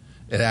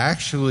 It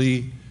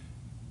actually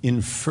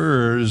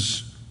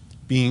infers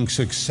being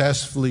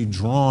successfully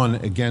drawn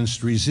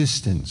against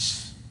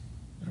resistance.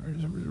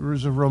 It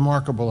was a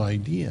remarkable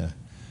idea.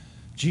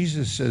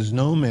 Jesus says,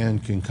 no man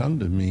can come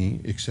to me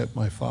except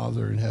my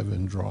Father in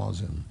heaven draws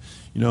him.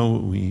 You know,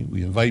 we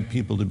invite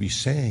people to be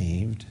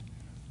saved.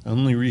 The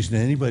only reason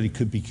anybody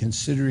could be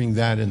considering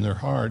that in their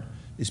heart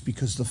is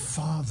because the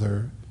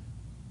Father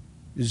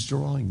is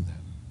drawing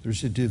them.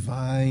 There's a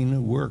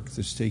divine work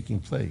that's taking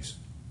place.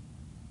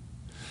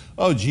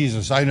 Oh,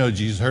 Jesus, I know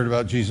Jesus, heard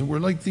about Jesus. We're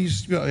like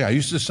these,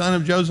 he's the son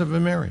of Joseph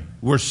and Mary.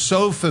 We're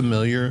so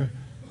familiar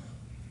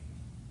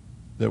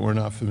that we're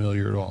not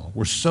familiar at all.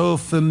 We're so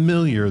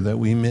familiar that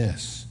we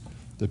miss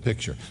the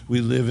picture.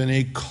 We live in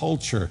a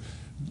culture,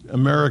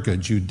 America,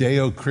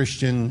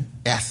 Judeo-Christian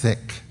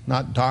ethic,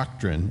 not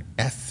doctrine,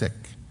 ethic.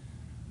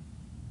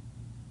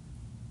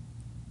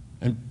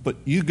 But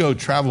you go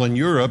travel in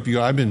Europe,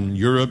 I've been in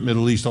Europe,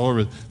 Middle East, all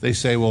over, they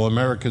say, well,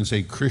 America's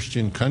a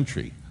Christian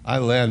country. I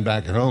land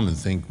back at home and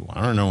think, well,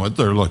 I don't know what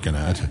they're looking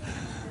at. And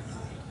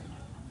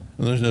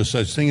there's no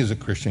such thing as a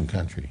Christian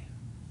country.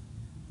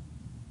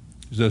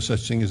 There's no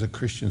such thing as a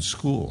Christian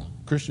school.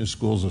 Christian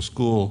school is a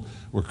school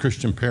where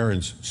Christian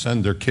parents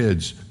send their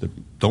kids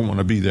that don't want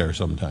to be there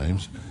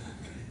sometimes.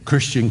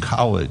 Christian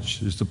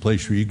college is the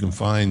place where you can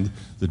find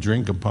the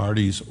drinking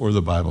parties or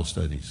the Bible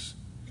studies.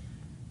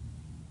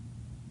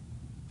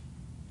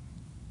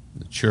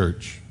 The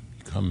church,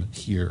 you come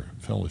here,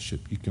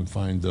 fellowship, you can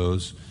find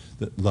those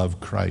that love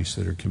Christ,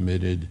 that are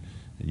committed,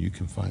 and you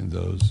can find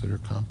those that are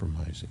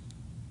compromising.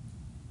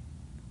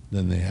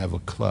 Then they have a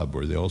club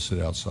where they all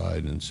sit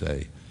outside and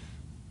say,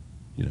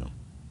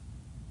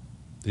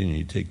 they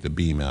need to take the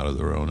beam out of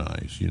their own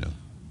eyes,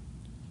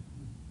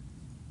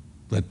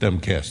 Let them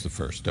cast the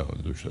first stone.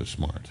 They're so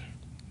smart.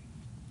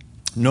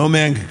 No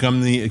man can come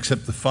to me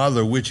except the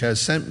Father which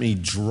has sent me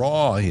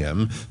draw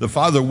him. The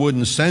Father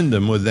wouldn't send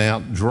him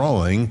without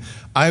drawing.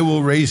 I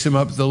will raise him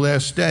up the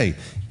last day.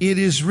 It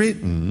is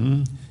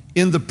written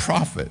in the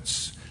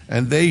prophets,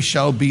 and they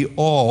shall be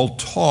all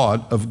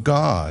taught of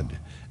God.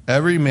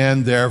 Every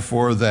man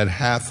therefore that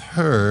hath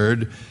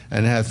heard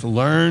and hath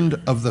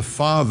learned of the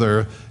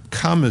Father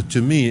cometh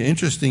to me.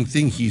 Interesting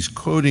thing, he's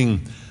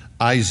quoting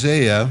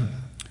Isaiah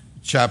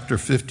chapter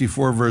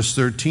 54, verse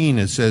 13.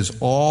 It says,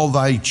 all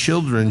thy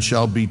children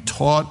shall be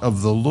taught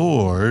of the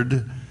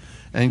Lord,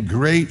 and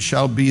great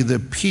shall be the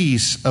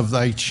peace of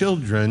thy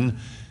children.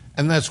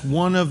 And that's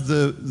one of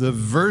the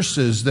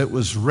verses that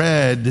was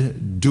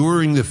read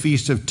during the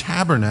Feast of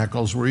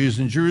Tabernacles where he was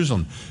in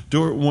Jerusalem.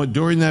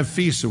 During that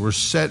feast, there were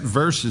set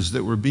verses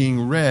that were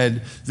being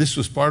read. This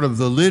was part of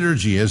the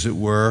liturgy, as it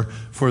were,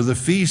 for the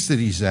feast that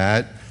he's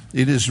at.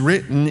 It is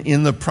written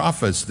in the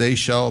prophets, they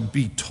shall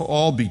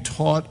all be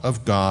taught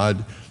of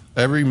God.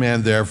 Every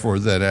man therefore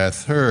that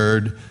hath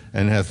heard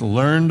and hath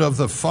learned of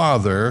the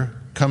Father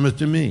cometh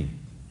to me.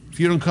 If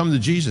you don't come to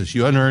Jesus,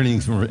 you haven't heard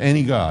anything from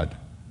any God.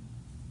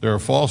 There are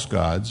false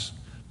gods,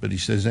 but he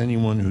says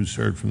anyone who's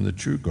heard from the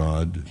true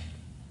God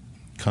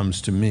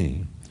comes to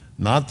me.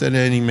 Not that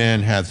any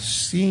man hath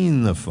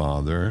seen the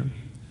Father,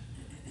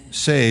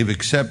 save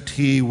except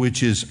he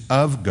which is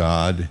of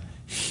God.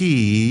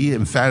 He,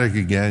 emphatic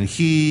again,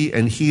 he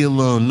and he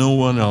alone, no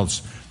one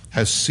else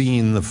has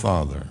seen the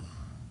Father.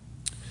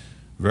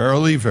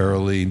 Verily,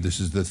 verily, this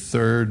is the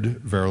third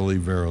verily,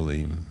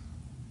 verily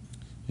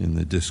in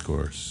the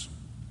discourse.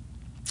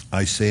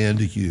 I say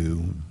unto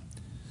you,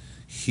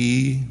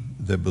 he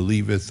that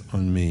believeth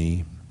on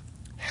me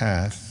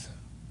hath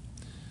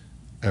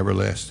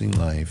everlasting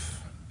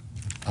life.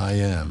 I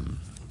am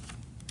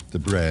the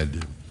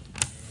bread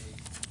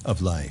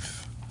of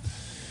life.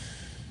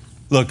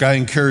 Look, I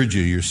encourage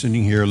you. You're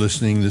sitting here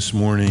listening this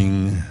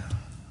morning.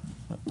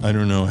 I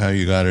don't know how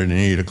you got an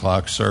 8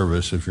 o'clock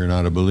service if you're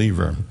not a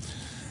believer.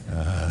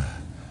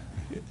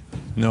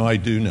 No, I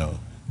do know,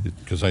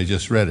 because I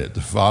just read it.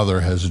 The Father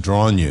has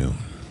drawn you.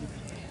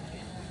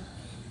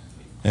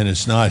 And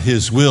it's not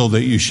his will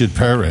that you should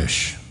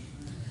perish,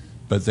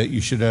 but that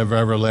you should have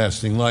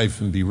everlasting life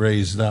and be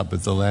raised up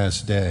at the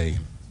last day.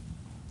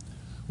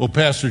 Well,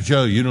 Pastor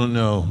Joe, you don't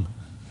know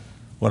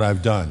what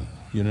I've done.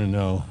 You don't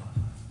know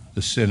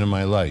the sin of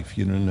my life.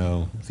 You don't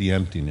know the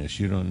emptiness.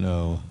 You don't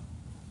know.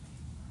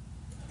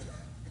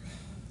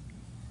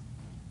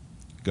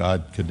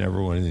 God could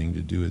never want anything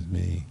to do with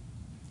me.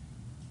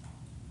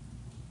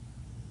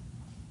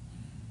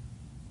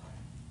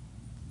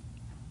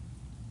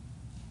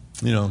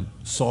 You know,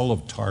 Saul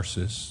of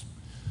Tarsus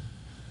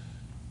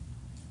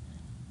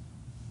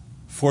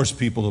forced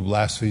people to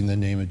blaspheme the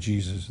name of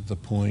Jesus at the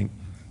point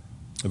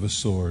of a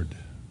sword.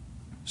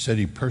 Said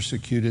he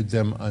persecuted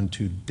them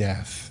unto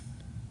death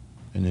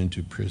and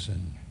into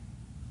prison.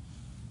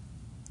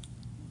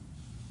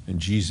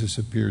 And Jesus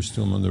appears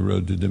to him on the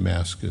road to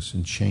Damascus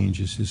and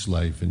changes his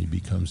life, and he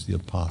becomes the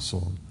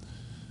apostle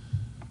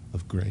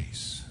of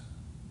grace.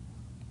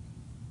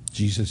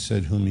 Jesus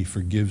said, whom he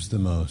forgives the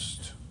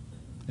most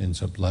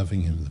ends up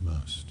loving him the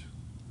most.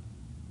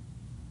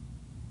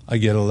 I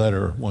get a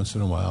letter once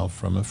in a while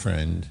from a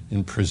friend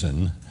in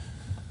prison.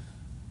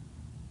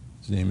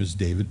 His name is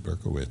David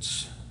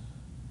Berkowitz,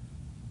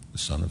 the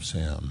son of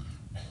Sam.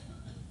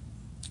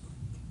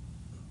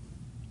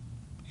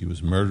 He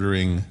was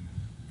murdering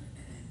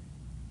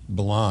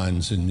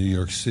blondes in New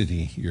York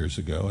City years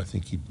ago. I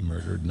think he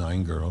murdered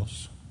 9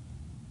 girls.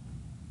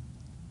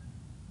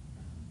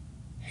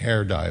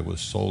 Hair dye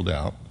was sold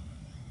out.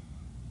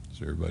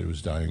 So everybody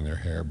was dyeing their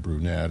hair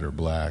brunette or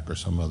black or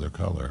some other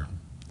color.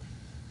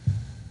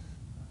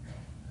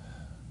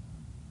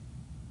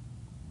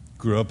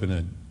 Grew up in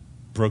a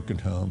broken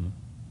home.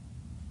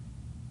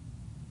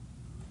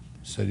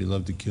 Said he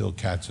loved to kill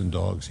cats and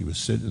dogs. He was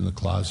sitting in the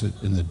closet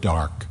in the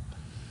dark.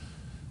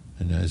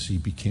 And as he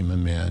became a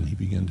man, he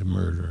began to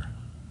murder.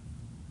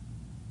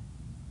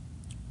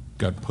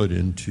 Got put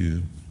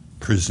into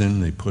prison.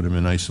 They put him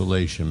in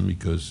isolation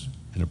because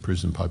in a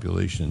prison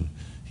population,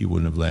 he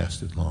wouldn't have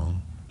lasted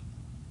long.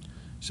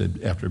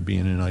 Said after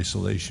being in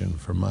isolation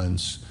for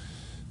months,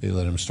 they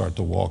let him start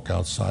to walk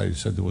outside. He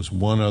said there was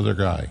one other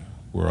guy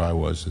where I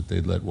was that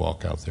they'd let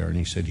walk out there. And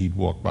he said he'd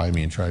walk by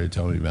me and try to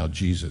tell me about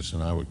Jesus,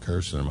 and I would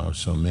curse him. I was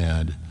so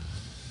mad.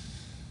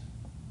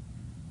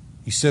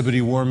 He said, but he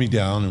wore me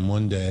down, and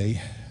one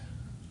day,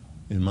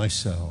 in my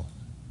cell,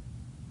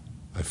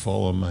 I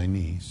fall on my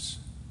knees,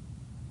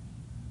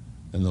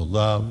 and the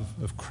love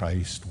of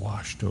Christ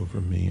washed over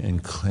me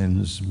and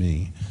cleansed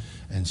me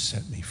and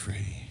set me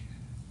free.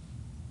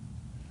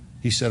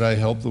 He said, I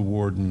help the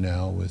warden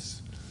now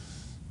with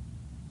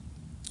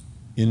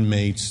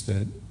inmates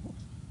that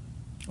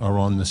are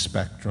on the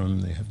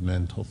spectrum. They have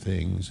mental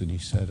things. And he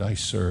said, I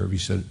serve. He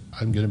said,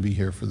 I'm going to be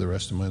here for the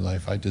rest of my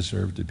life. I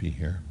deserve to be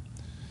here.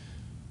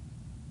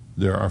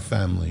 There are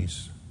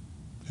families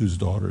whose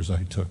daughters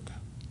I took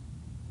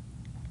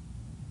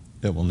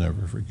that will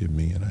never forgive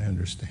me, and I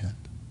understand.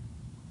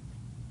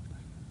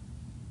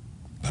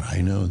 But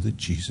I know that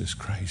Jesus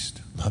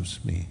Christ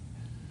loves me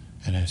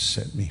and has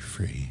set me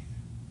free.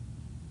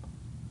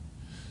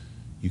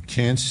 You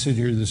can't sit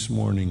here this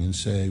morning and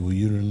say, well,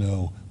 you don't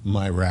know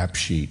my rap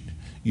sheet.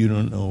 You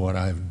don't know what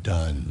I've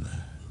done.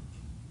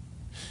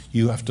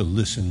 You have to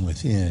listen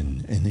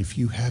within. And if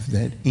you have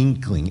that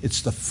inkling,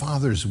 it's the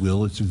Father's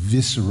will. It's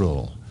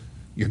visceral.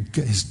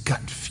 His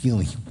gut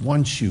feeling. He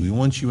wants you. He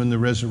wants you in the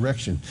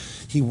resurrection.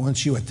 He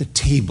wants you at the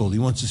table. He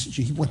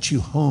wants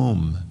you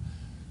home.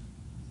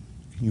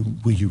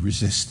 Will you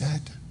resist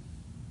that?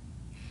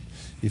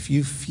 If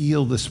you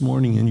feel this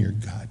morning in your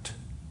gut,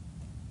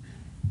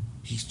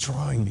 he's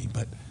drawing me,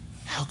 but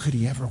how could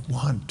he ever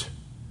want?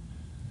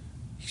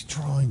 He's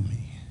drawing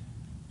me.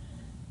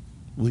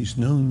 Well, he's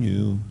known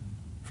you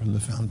from the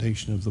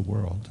foundation of the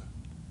world.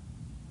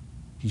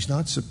 He's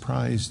not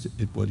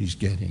surprised at what he's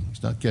getting.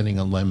 He's not getting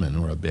a lemon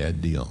or a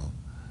bad deal.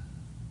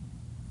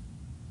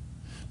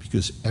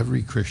 Because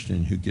every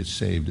Christian who gets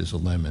saved is a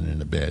lemon in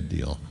a bad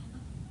deal.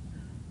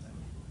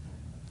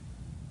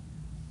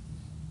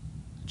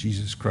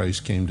 Jesus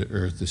Christ came to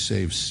earth to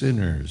save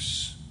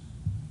sinners,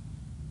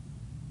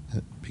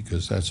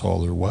 because that's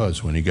all there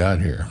was when he got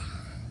here.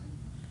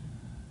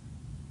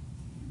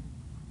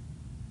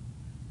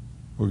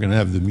 We're going to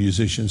have the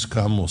musicians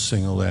come. We'll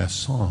sing a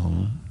last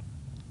song.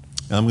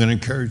 I'm going to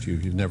encourage you,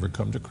 if you've never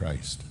come to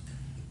Christ,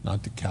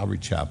 not to Calvary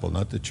Chapel,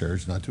 not to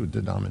church, not to a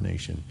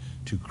denomination,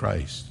 to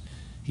Christ.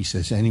 He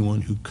says,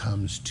 anyone who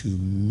comes to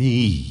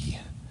me,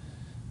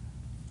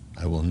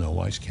 I will no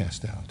wise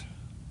cast out.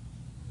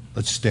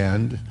 Let's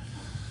stand.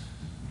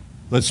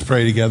 Let's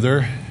pray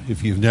together.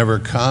 If you've never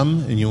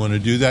come and you want to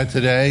do that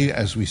today,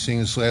 as we sing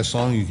this last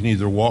song, you can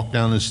either walk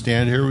down and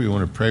stand here. We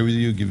want to pray with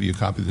you, give you a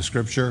copy of the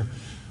scripture,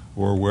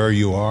 or where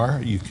you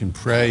are, you can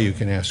pray. You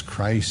can ask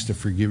Christ to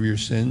forgive your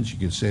sins. You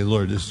can say,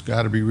 Lord, this has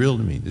got to be real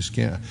to me. This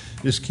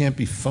can't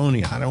be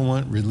phony. I don't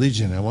want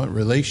religion. I want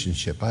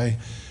relationship. I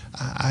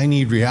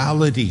need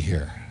reality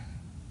here.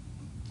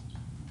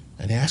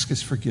 And ask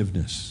his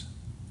forgiveness.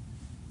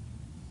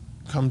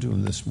 Come to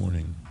him this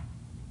morning.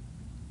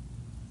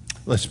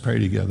 Let's pray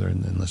together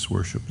and then let's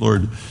worship.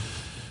 Lord,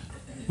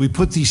 we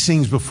put these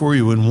things before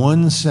you. In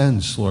one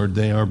sense, Lord,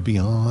 they are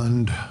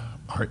beyond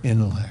our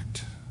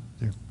intellect.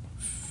 They're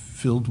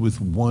filled with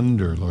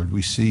wonder, Lord.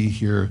 We see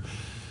here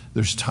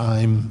there's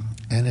time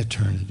and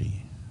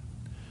eternity.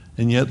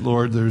 And yet,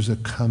 Lord, there's a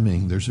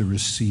coming, there's a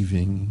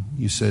receiving.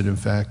 You said, in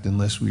fact,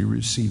 unless we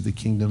receive the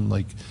kingdom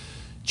like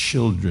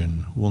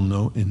children,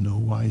 we'll in no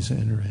wise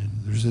enter in.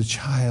 There's a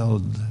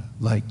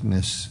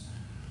childlikeness,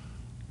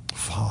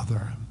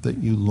 Father, that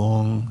you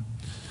long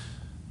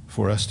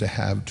for us to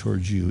have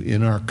towards you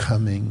in our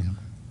coming,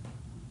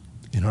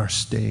 in our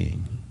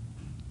staying.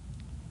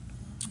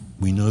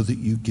 We know that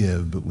you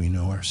give, but we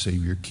know our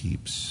Savior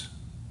keeps.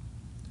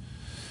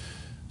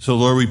 So,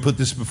 Lord, we put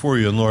this before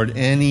you. And, Lord,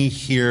 any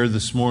here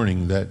this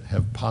morning that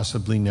have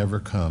possibly never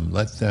come,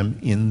 let them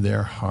in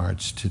their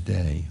hearts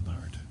today,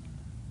 Lord,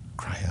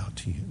 cry out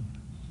to you.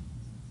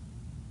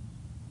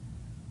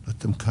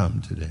 Let them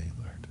come today,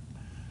 Lord.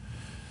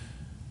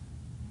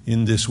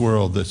 In this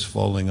world that's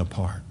falling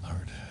apart,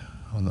 Lord,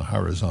 on the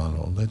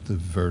horizontal, let the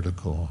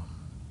vertical,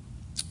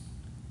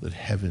 let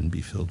heaven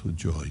be filled with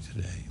joy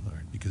today,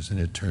 Lord, because an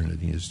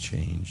eternity has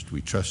changed.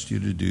 We trust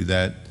you to do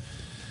that.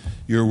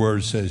 Your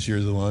word says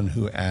you're the one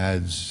who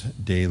adds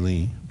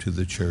daily to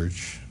the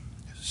church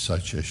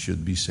such as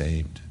should be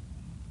saved.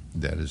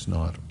 That is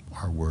not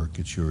our work,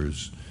 it's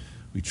yours.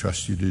 We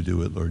trust you to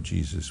do it, Lord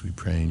Jesus. We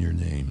pray in your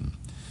name.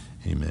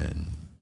 Amen.